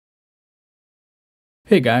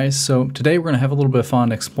Hey guys, so today we're going to have a little bit of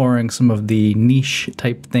fun exploring some of the niche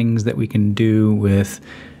type things that we can do with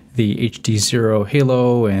the HDZero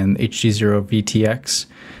Halo and HDZero VTX.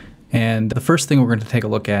 And the first thing we're going to take a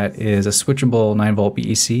look at is a switchable 9-volt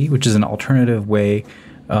BEC, which is an alternative way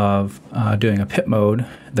of doing a pit mode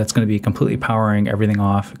that's going to be completely powering everything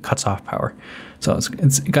off, cuts off power. So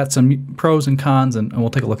it's got some pros and cons, and we'll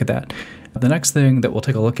take a look at that. The next thing that we'll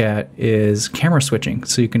take a look at is camera switching.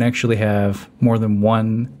 So you can actually have more than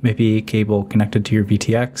one maybe cable connected to your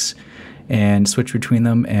VTX and switch between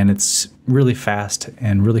them, and it's really fast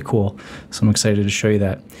and really cool. So I'm excited to show you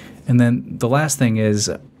that. And then the last thing is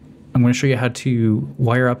I'm going to show you how to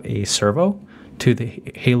wire up a servo to the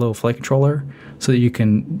Halo flight controller so that you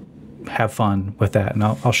can have fun with that. And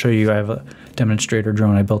I'll show you. I have a demonstrator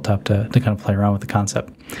drone I built up to kind of play around with the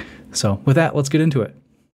concept. So with that, let's get into it.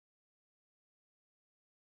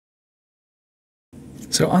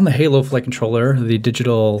 So on the Halo flight controller, the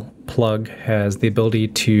digital plug has the ability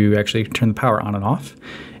to actually turn the power on and off.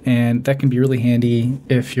 And that can be really handy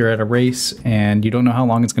if you're at a race and you don't know how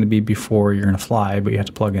long it's going to be before you're going to fly, but you have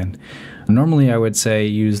to plug in. Normally, I would say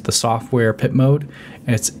use the software pit mode.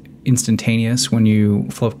 It's instantaneous when you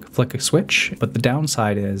flick a switch, but the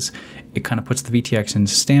downside is it kind of puts the VTX in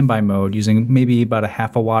standby mode using maybe about a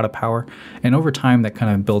half a watt of power. And over time, that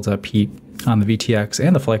kind of builds up heat on the VTX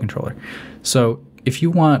and the flight controller. So if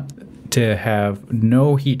you want to have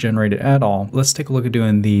no heat generated at all, let's take a look at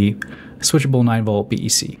doing the switchable 9-volt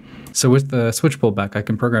BEC. So with the switchable BEC, I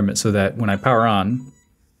can program it so that when I power on,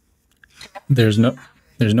 there's no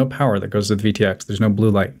power that goes to the VTX. There's no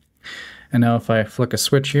blue light. And now if I flick a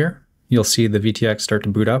switch here, you'll see the VTX start to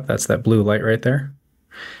boot up. That's that blue light right there.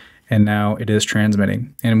 And now it is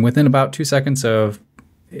transmitting. And within about 2 seconds of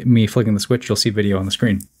me flicking the switch, you'll see video on the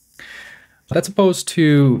screen. That's opposed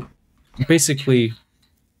to basically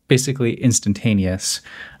instantaneous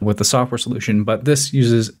with the software solution, but this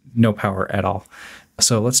uses no power at all.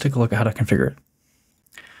 So let's take a look at how to configure it.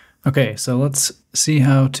 Okay, so let's see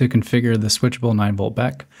how to configure the switchable 9-volt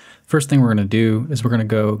BEC. First thing we're going to do is we're going to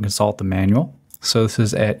go consult the manual. So this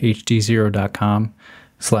is at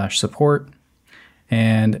hdzero.com/support.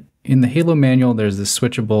 And in the Halo manual, there's the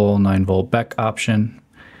switchable 9-volt BEC option.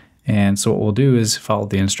 And so what we'll do is follow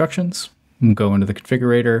the instructions. We'll go into the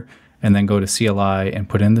configurator and then go to CLI and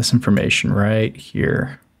put in this information right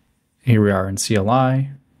here. Here we are in CLI.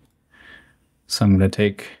 So I'm going to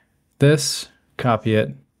take this, copy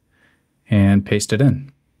it, and paste it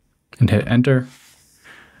in and hit enter.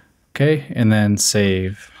 Okay, and then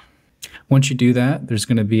save. Once you do that, there's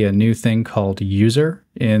going to be a new thing called user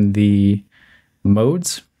in the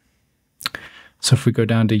modes. So if we go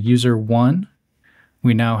down to user 1,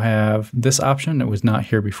 we now have this option that was not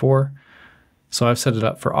here before. So I've set it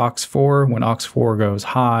up for aux 4. When aux 4 goes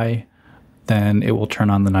high, then it will turn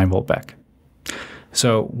on the 9-volt BEC.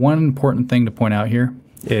 So one important thing to point out here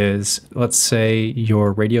is, let's say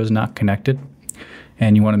your radio is not connected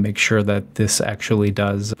and you want to make sure that this actually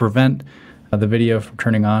does prevent the video from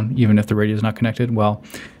turning on even if the radio is not connected. Well,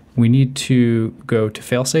 we need to go to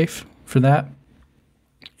failsafe for that.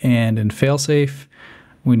 And in failsafe,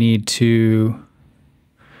 we need to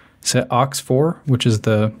set aux 4, which is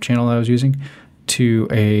the channel I was using, to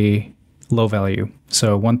a low value.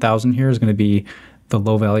 So 1000 here is going to be the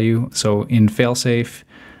low value. So in failsafe,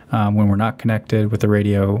 when we're not connected with the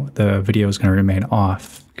radio, the video is going to remain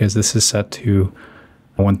off because this is set to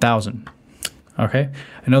 1000. Okay.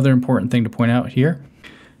 Another important thing to point out here.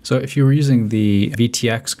 So if you were using the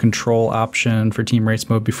VTX control option for team race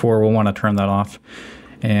mode before, we'll want to turn that off.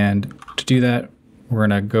 And to do that, we're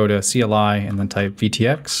going to go to CLI and then type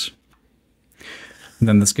VTX. And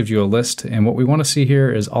then this gives you a list. And what we want to see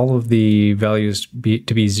here is all of the values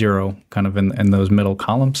to be 0, kind of in those middle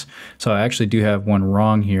columns. So I actually do have one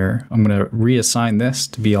wrong here. I'm going to reassign this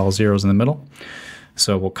to be all zeros in the middle.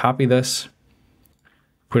 So we'll copy this,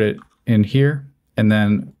 put it in here, and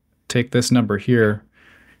then take this number here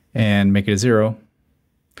and make it a 0.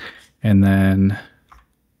 And then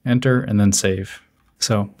enter and then save.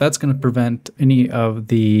 So that's going to prevent any of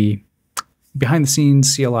the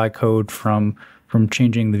behind-the-scenes CLI code from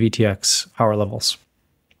changing the VTX power levels.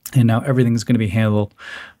 And now everything's going to be handled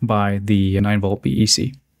by the 9-volt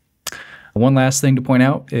BEC. One last thing to point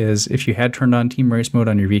out is if you had turned on team race mode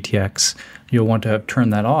on your VTX, you'll want to have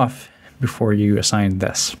turned that off before you assign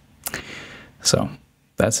this. So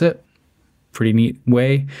that's it. pretty neat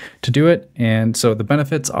way to do it. And so the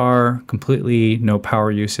benefits are completely no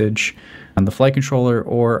power usage on the flight controller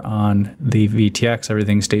or on the VTX.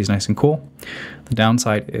 Everything stays nice and cool. The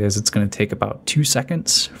downside is it's going to take about 2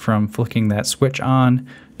 seconds from flicking that switch on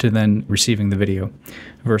to then receiving the video,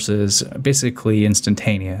 versus basically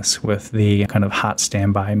instantaneous with the kind of hot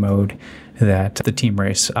standby mode that the team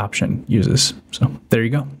race option uses. So there you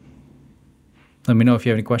go. Let me know if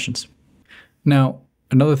you have any questions. Now,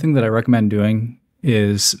 another thing that I recommend doing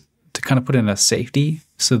is to kind of put in a safety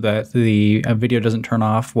so that the video doesn't turn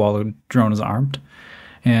off while the drone is armed.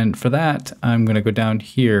 And for that, I'm going to go down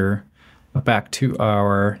here back to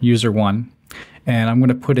our user one, and I'm going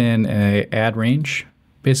to put in a add range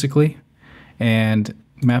basically and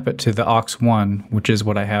map it to the aux1, which is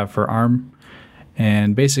what I have for ARM.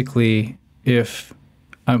 And basically, if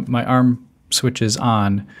my ARM switch is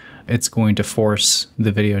on, it's going to force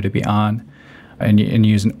the video to be on, and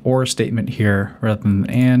use an or statement here rather than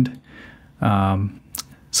an and.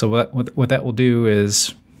 So what that will do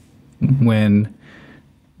is when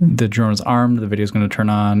the drone is armed, the video is going to turn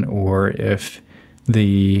on, or if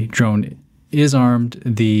the drone is armed,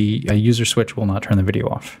 the user switch will not turn the video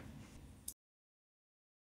off.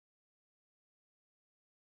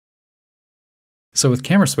 So with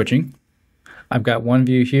camera switching, I've got one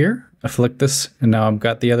view here, I flick this, and now I've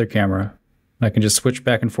got the other camera. I can just switch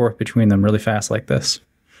back and forth between them really fast like this.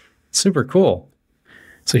 Super cool.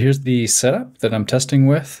 So here's the setup that I'm testing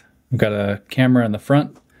with. I've got a camera in the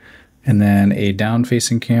front, and then a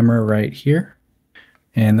down-facing camera right here.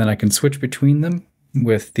 And then I can switch between them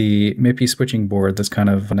with the MIPI switching board that's kind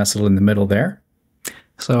of nestled in the middle there.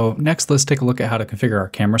 So next, let's take a look at how to configure our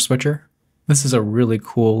camera switcher. This is a really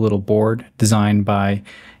cool little board designed by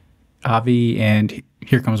Avi and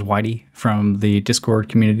HereComesWhitey from the Discord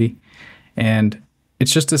community. And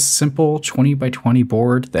it's just a simple 20 by 20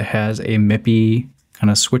 board that has a MIPI kind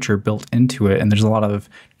of switcher built into it. And there's a lot of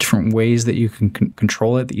different ways that you can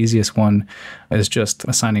control it. The easiest one is just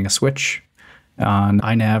assigning a switch on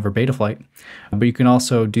iNav or Betaflight. But you can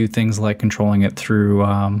also do things like controlling it through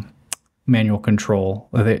manual control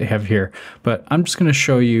that they have here. But I'm just going to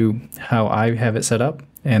show you how I have it set up.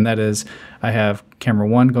 And that is, I have camera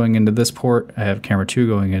 1 going into this port, I have camera 2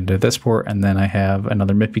 going into this port, and then I have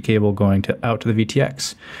another MIPI cable going out to the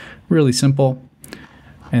VTX. Really simple.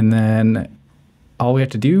 And then all we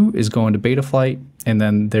have to do is go into Betaflight, and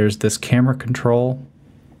then there's this camera control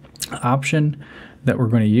option that we're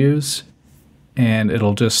going to use, and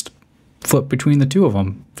it'll just flip between the two of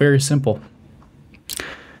them. Very simple.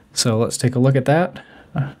 So let's take a look at that.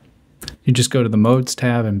 You just go to the Modes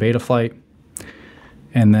tab in Betaflight,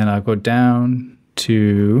 and then I'll go down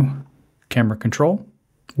to Camera Control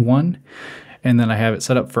 1, and then I have it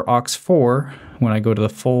set up for aux4. When I go to the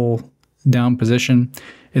full down position,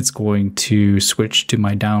 it's going to switch to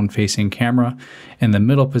my down-facing camera. In the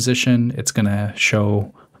middle position, it's going to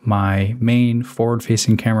show my main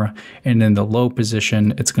forward-facing camera, and in the low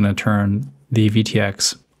position, it's going to turn the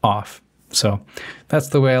VTX off. So that's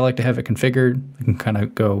the way I like to have it configured. I can kind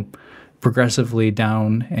of go progressively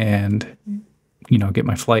down and, you know, get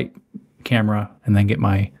my flight camera and then get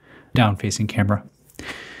my down-facing camera.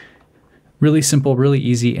 Really simple, really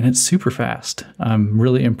easy, and it's super fast. I'm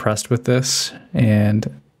really impressed with this,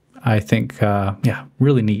 and I think, yeah,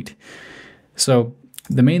 really neat. So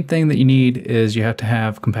the main thing that you need is you have to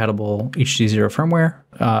have compatible HDZero firmware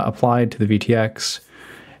applied to the VTX,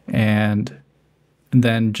 and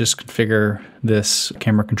then just configure this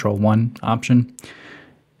Camera Control 1 option,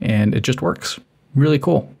 and it just works. Really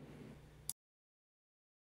cool.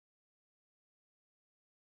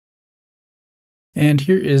 And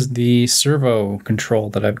here is the servo control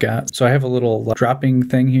that I've got. So I have a little dropping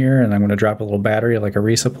thing here, and I'm going to drop a little battery like a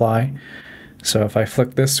resupply. So if I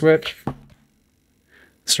flick this switch,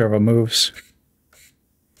 servo moves.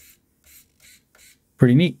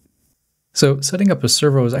 Pretty neat. So setting up a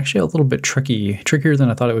servo is actually a little bit trickier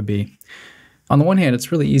than I thought it would be. On the one hand,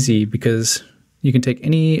 it's really easy because you can take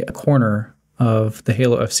any corner of the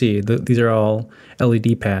Halo FC. These are all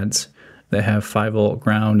LED pads that have 5-volt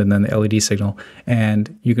ground and then the LED signal.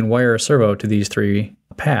 And you can wire a servo to these 3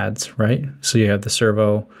 pads, right? So you have the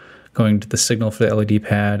servo going to the signal for the LED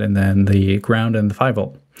pad, and then the ground and the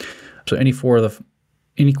 5-volt. So any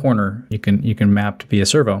corner you can map to be a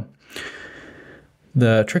servo.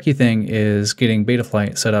 The tricky thing is getting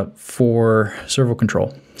Betaflight set up for servo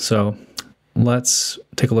control. So let's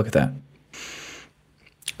take a look at that.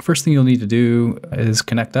 First thing you'll need to do is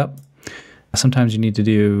connect up. Sometimes you need to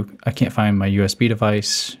do, I can't find my USB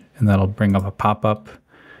device, and that'll bring up a pop-up.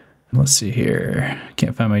 Let's see here,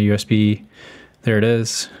 can't find my USB. There it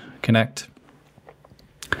is, connect.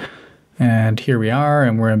 And here we are,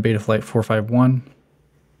 and we're in beta flight 451.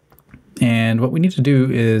 And what we need to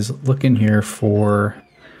do is look in here for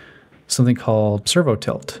something called servo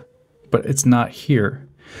tilt, but it's not here.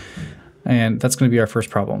 And that's going to be our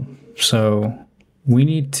first problem. So we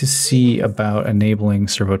need to see about enabling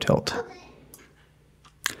servo tilt.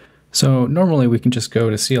 So normally we can just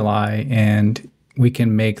go to CLI and we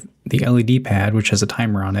can make the LED pad, which has a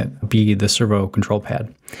timer on it, be the servo control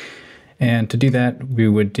pad. And to do that,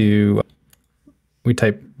 we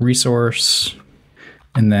type resource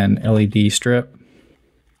and then LED strip,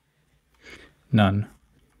 none.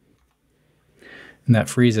 And that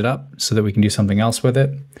frees it up so that we can do something else with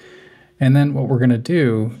it. And then what we're going to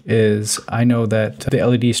do is, I know that the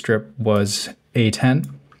LED strip was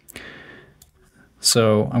A10.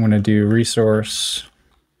 So I'm going to do resource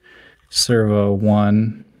servo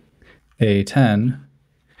 1 A10.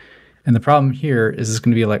 And the problem here is it's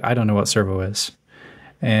going to be like, I don't know what servo is.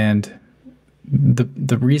 And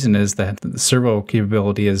the reason is that the servo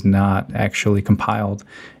capability is not actually compiled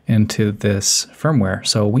into this firmware.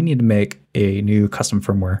 So we need to make a new custom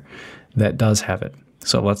firmware that does have it.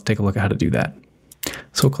 So let's take a look at how to do that.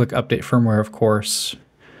 So we'll click update firmware, of course,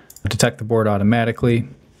 detect the board automatically.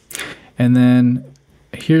 And then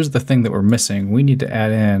here's the thing that we're missing. We need to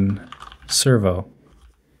add in servo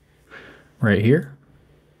right here.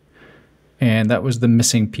 And that was the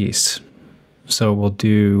missing piece. So we'll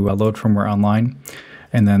do a load firmware online,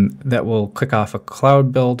 and then that will click off a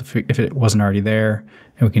cloud build if it wasn't already there,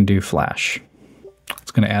 and we can do flash.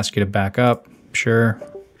 It's going to ask you to back up, sure,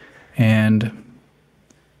 and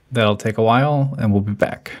that'll take a while, and we'll be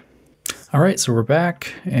back. All right, so we're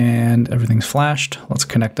back, and everything's flashed. Let's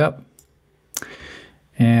connect up.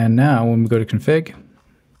 And now when we go to config,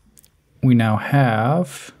 we now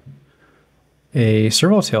have a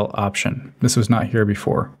servo tilt option. This was not here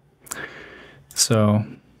before. So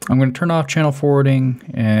I'm going to turn off channel forwarding,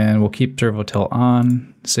 and we'll keep servo tilt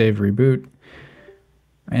on, save, reboot,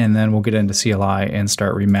 and then we'll get into CLI and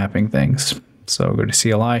start remapping things. So go to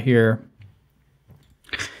CLI here.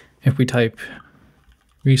 If we type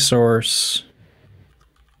resource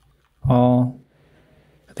all,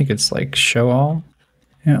 I think it's like show all,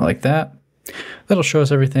 yeah, like that. That'll show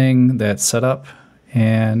us everything that's set up,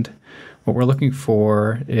 and what we're looking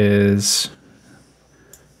for is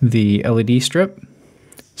the LED strip.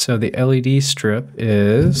 So the LED strip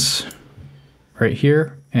is right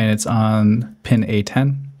here, and it's on pin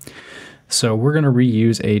A10. So we're going to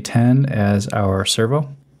reuse A10 as our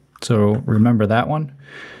servo. So remember that one.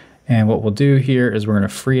 And what we'll do here is we're going to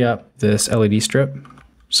free up this LED strip.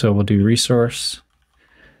 So we'll do resource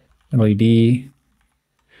LED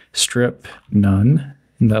strip none,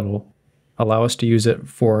 and that'll allow us to use it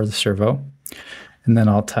for the servo. And then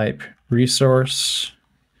I'll type resource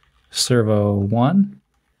servo 1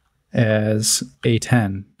 as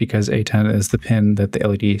A10, because A10 is the pin that the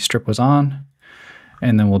LED strip was on,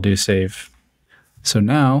 and then we'll do save. So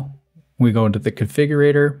now we go into the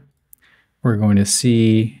configurator. We're going to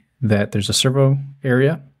see that there's a servo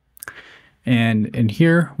area, and in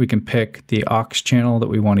here we can pick the aux channel that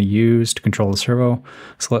we want to use to control the servo.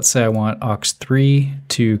 So let's say I want aux 3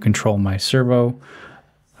 to control my servo.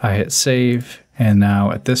 I hit save, and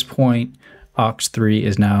now at this point aux 3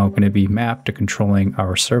 is now going to be mapped to controlling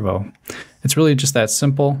our servo. It's really just that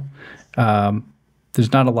simple.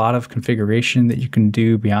 There's not a lot of configuration that you can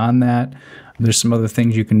do beyond that. There's some other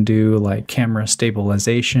things you can do, like camera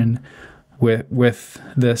stabilization with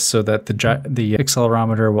this, so that the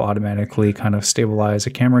accelerometer will automatically kind of stabilize a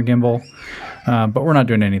camera gimbal. But we're not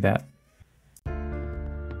doing any of that.